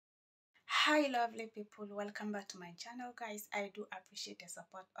Hi lovely people, welcome back to my channel guys. I do appreciate the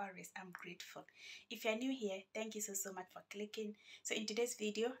support always. I'm grateful. If you're new here, thank you so much for clicking. So in today's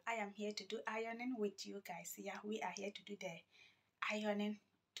video I am here to do ironing with you guys. Yeah, we are here to do the ironing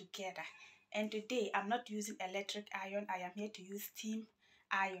together, and today I'm not using electric iron. I am here to use steam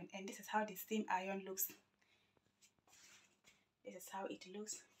iron, and this is how the steam iron looks. This is how it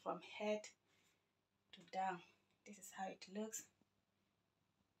looks from head to down. This is how it looks.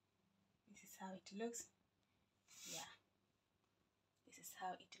 This is how it looks. Yeah, this is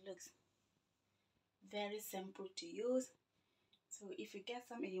how it looks. Very simple to use. So if you get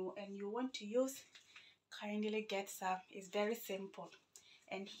some and you want to use, kindly get some. It's very simple.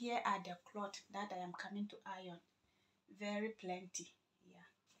 And here are the cloth that I am coming to iron. Very plenty. Yeah,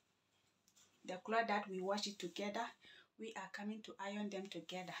 the cloth that we wash it together, we are coming to iron them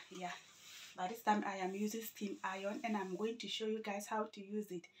together. Yeah, but this time I am using steam iron, and I'm going to show you guys how to use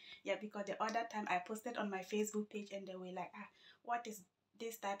it. Yeah, because the other time I posted on my Facebook page and they were like, what is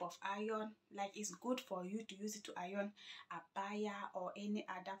this type of iron? Like, it's good for you to use it to iron abaya or any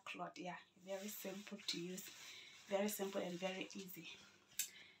other cloth. Yeah, very simple to use, very simple and very easy.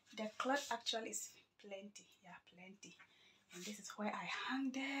 The cloth actually is plenty. Yeah, plenty. And this is where I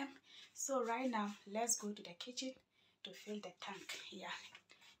hang them. So right now let's go to the kitchen to fill the tank. Yeah,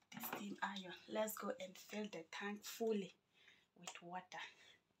 the steam iron. Let's go and fill the tank fully with water.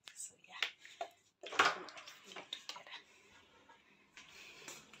 So yeah, fill it together.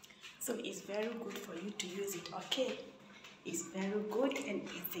 So it's very good for you to use it. Okay, it's very good and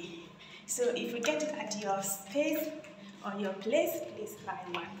easy. So if you get it at your space or your place, please buy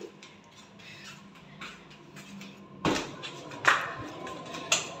one.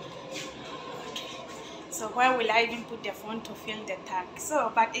 So where will I even put the phone to fill the tank?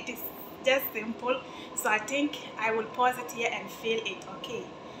 So, but it is just simple. So I think I will pause it here and fill it. Okay,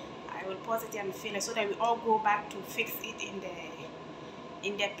 I will pause it and fill it so that we all go back to fix it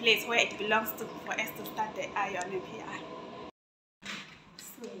in the place where it belongs to, for us to start the ironing here.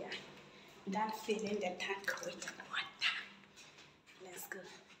 So yeah, done filling the tank with water. Let's go.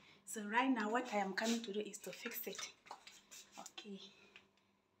 So right now what I am coming to do is to fix it. Okay,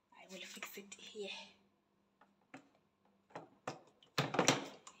 I will fix it here.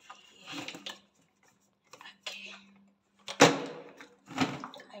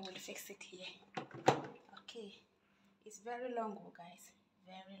 I will fix it here. Okay, it's very long, guys,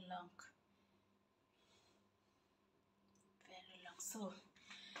 very long, very long. So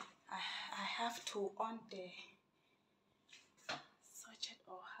I have to on the socket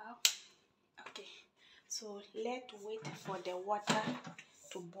or how. Okay, so let's wait for the water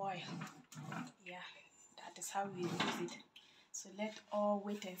to boil. Yeah, that is how we use it. So let's all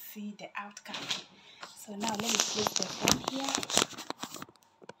wait and see the outcome. So now let me place the phone here.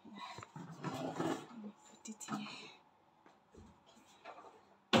 Let me put it here.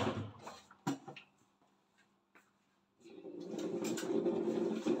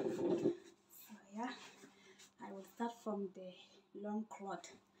 So yeah, I will start from the long cloth.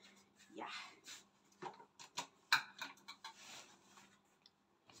 Yeah.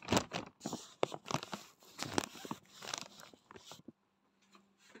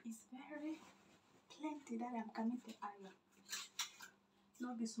 It's very plenty that I'm coming to iron.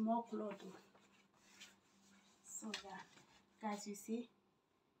 Not be small cloth. So yeah, guys, you see,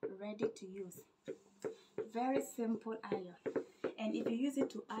 ready to use. Very simple iron. And if you use it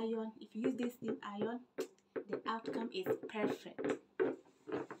to iron, if you use this steam iron, the outcome is perfect.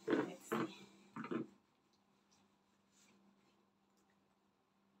 Let's see.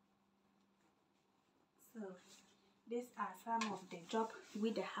 So these are some of the job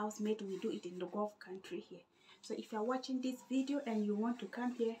with the housemaid we do it in the Gulf country here. So if you're watching this video and you want to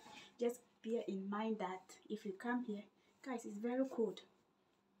come here, just bear in mind that if you come here, guys, it's very cold.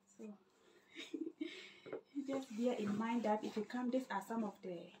 So just bear in mind that if you come, these are some of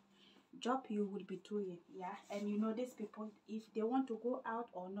the job you will be doing. Yeah, and you know, these people, if they want to go out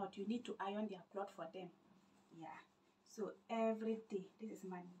or not, you need to iron their clothes for them. Yeah, so every day, this is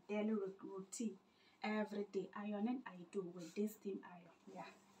my daily routine. Every day ironing I do with this steam iron. Yeah,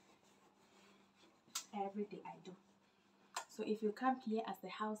 every day I do. So if you come here as the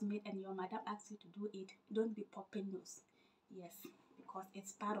housemaid and your madam asks you to do it, don't be popping nose. Yes, because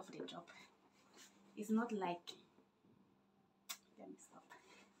it's part of the job. It's not like, let me stop.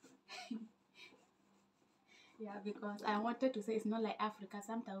 Yeah, because I wanted to say it's not like Africa.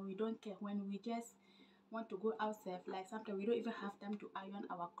 Sometimes we don't care when we just want to go outside. Like sometimes we don't even have time to iron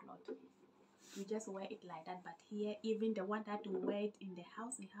our clothes. We just wear it like that. But here, even the one that we wear it in the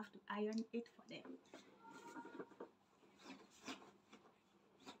house, we have to iron it for them.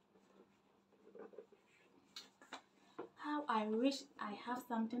 I wish I have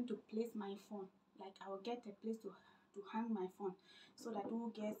something to place my phone. Like I will get a place to hang my phone so that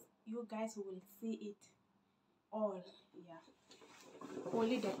you guys will see it all. Yeah.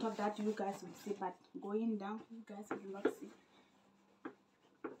 Only the top that you guys will see, but going down you guys will not see.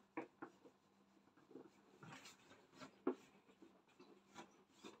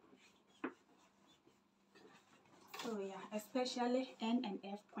 So yeah, especially N and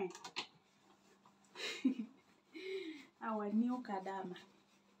F point. Our new kadama.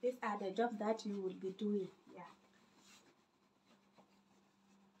 These are the jobs that you will be doing. Yeah.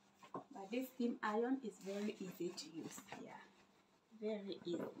 But this steam iron is very easy to use. Yeah. Very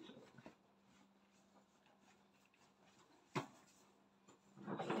easy.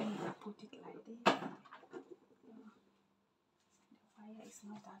 Let me put it like this. The fire is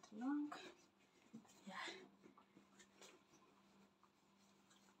not that long. Yeah.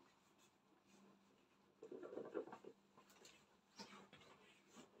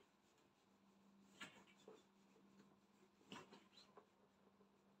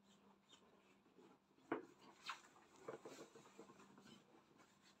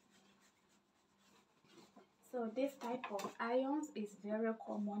 So this type of irons is very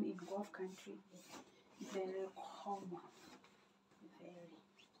common in Gulf country. Very common. Very.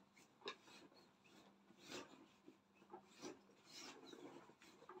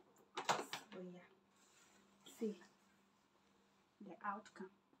 So yeah. See the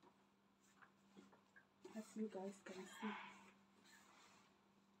outcome. As you guys can see,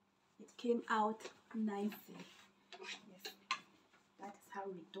 it came out nicely. Yes, that is how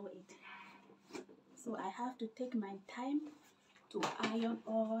we do it. So I have to take my time to iron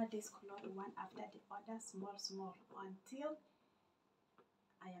all this cloth one after the other, small until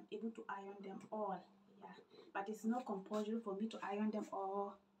I am able to iron them all. Yeah, but it's not compulsory for me to iron them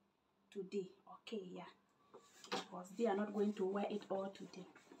all today. Okay, yeah, because they are not going to wear it all today.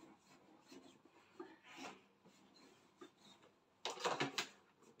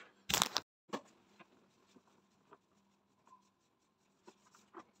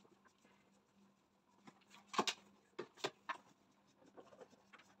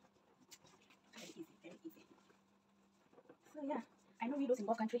 Very easy, very easy. So yeah, I know we those in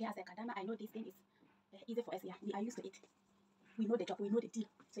Gulf country here as a kadama. I know this thing is easy for us. Yeah, we are used to it. We know the job, we know the deal.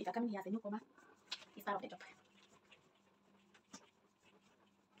 So if you're coming here as a newcomer, it's part of the job.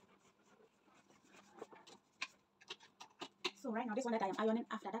 So right now, this one that I am ironing,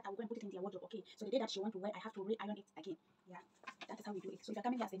 after that I will go and put it in the wardrobe. Okay, so the day that she want to wear, I have to re-iron it again. Yeah, that is how we do it. So if you're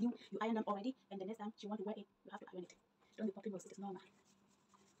coming here as a new, you iron them already, and the next time she want to wear it, you have to iron it. Don't be popping, it is normal.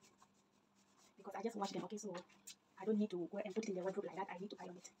 Because I just wash them, okay, so I don't need to go and put it in the wardrobe like that. I need to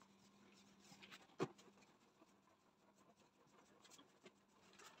iron it.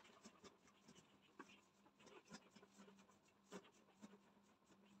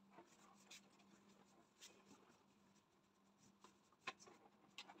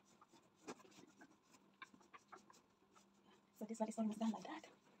 So this one is almost done like that.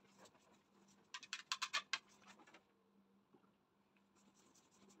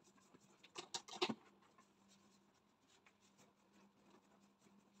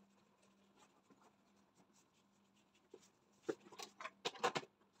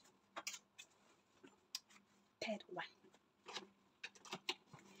 Third one.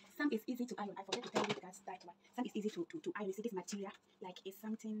 Some is easy to iron. I forgot to tell you guys that one. Some is easy to iron. You see this material, like it's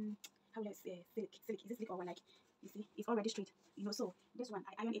something, how do I say, silk. Is it silk or like, you see, it's already straight. You know, so this one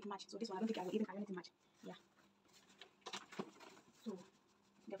I iron it much. So this one I don't think I will even iron it much. Yeah. So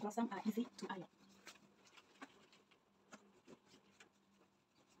therefore some are easy to iron.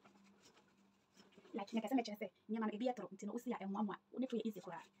 Like say,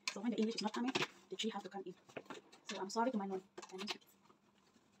 so when the English is not coming, the tree has to come in. So I'm sorry to my non-Chinese speakers.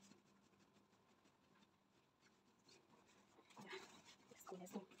 Yeah,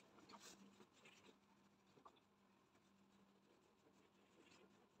 let's go.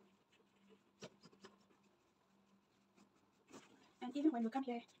 And even when you come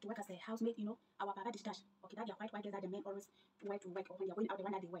here to work as a housemaid, you know, our papa discharge, okay, that your white dress that the men always wear to work, or when you're going out, the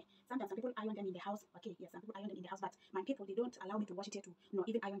one that they wear. Sometimes some people iron them in the house. Okay, yeah, some people iron them in the house, but my people, they don't allow me to wash it here to, no,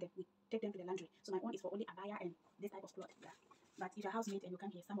 even iron them. We take them to the laundry. So my own is for only abaya and this type of cloth. Yeah. But if you're a housemaid and you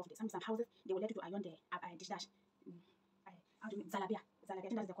come here, some houses, they will let you to iron the discharge. How do you mean? Zalabia. Zalabia. I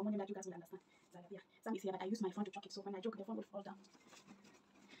think that's the common name that you guys will understand. Zalabia. Some is here, but I use my phone to choke it. So when I choke, the phone will fall down.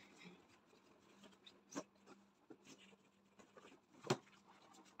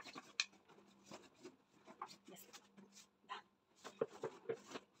 Yes. Done.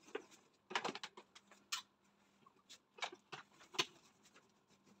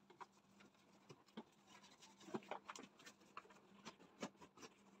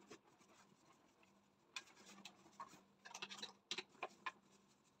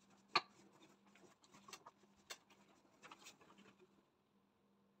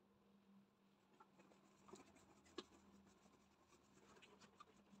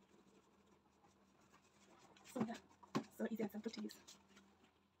 So easy and simple to use.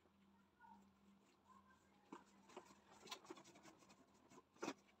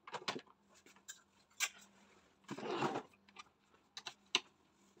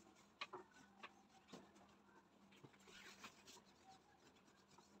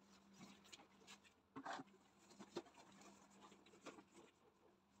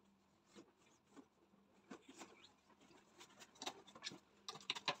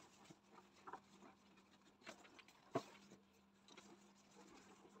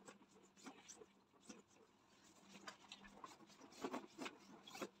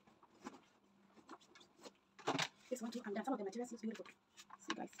 This one too, and some of the materials looks beautiful.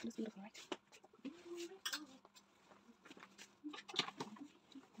 See guys, it looks beautiful, right?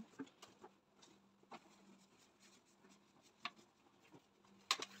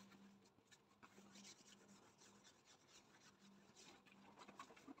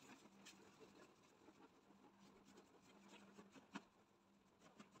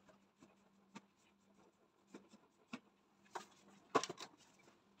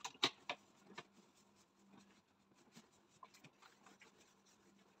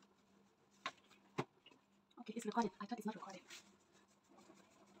 Okay, it's recording. I thought it's not recording.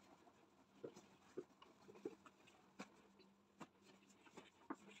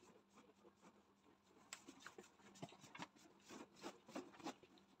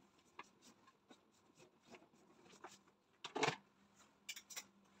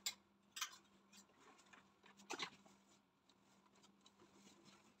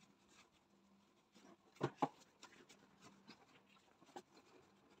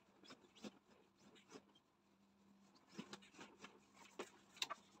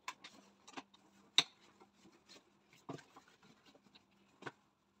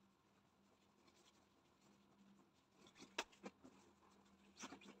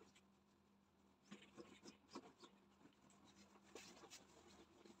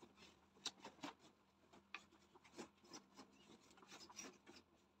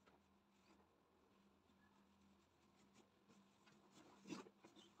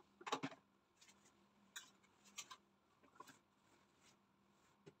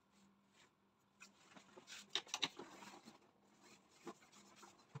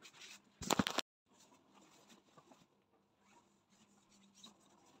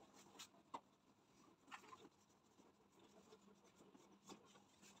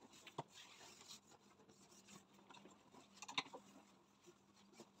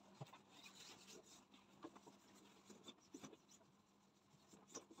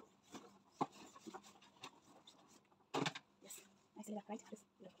 Yes, I see that, right? This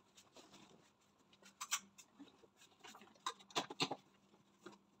beautiful.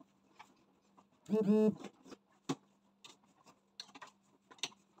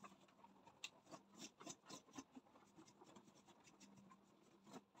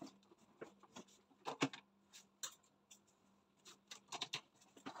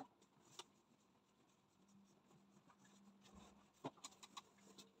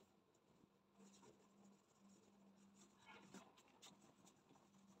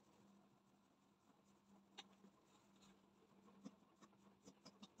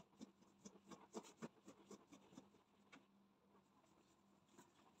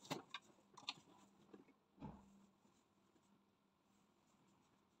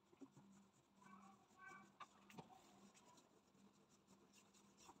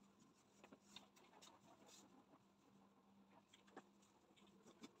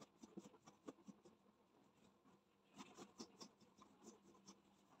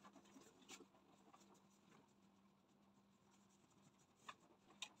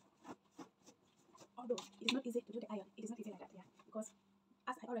 Although it is not easy to do the iron, it is not easy like that, yeah. Because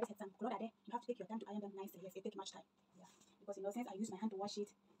as I already said, some clothes are there, you have to take your time to iron them nicely. Yes, it takes much time. Yeah. Because since I use my hand to wash it,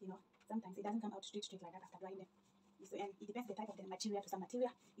 sometimes it doesn't come out straight like that after drying them. So, and it depends the type of the material. To some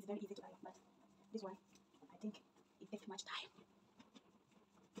material, it's very easy to iron, but this one, I think it takes much time.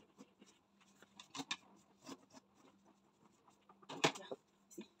 Yeah,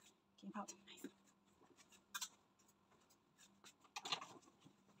 see, came out nice.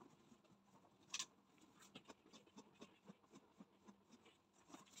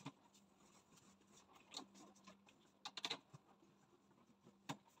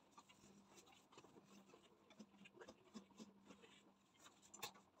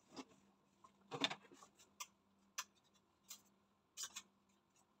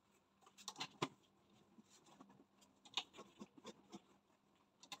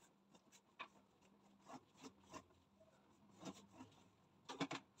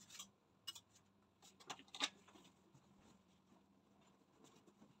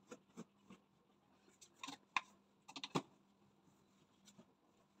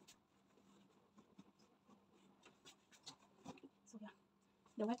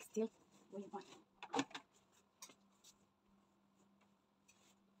 the work is still going on.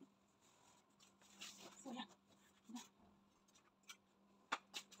 So yeah.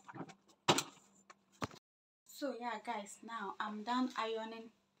 So yeah guys, now I'm done ironing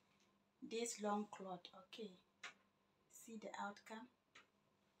this long cloth. Okay, see the outcome.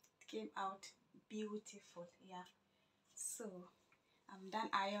 It came out beautiful. Yeah, so I'm done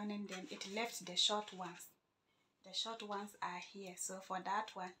ironing them. It left the short ones. The short ones are here, so for that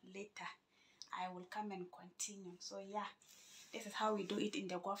one later I will come and continue. So yeah, this is how we do it in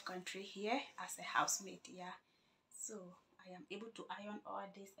the Gulf country here as a housemaid. Yeah, so I am able to iron all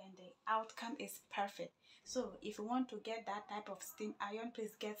this and the outcome is perfect. So if you want to get that type of steam iron,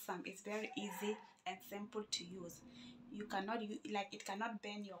 please get some. It's very easy and simple to use. You cannot use, like, it cannot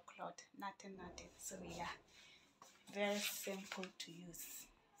burn your cloth, nothing. So yeah, very simple to use,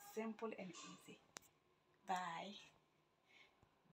 simple and easy. Bye.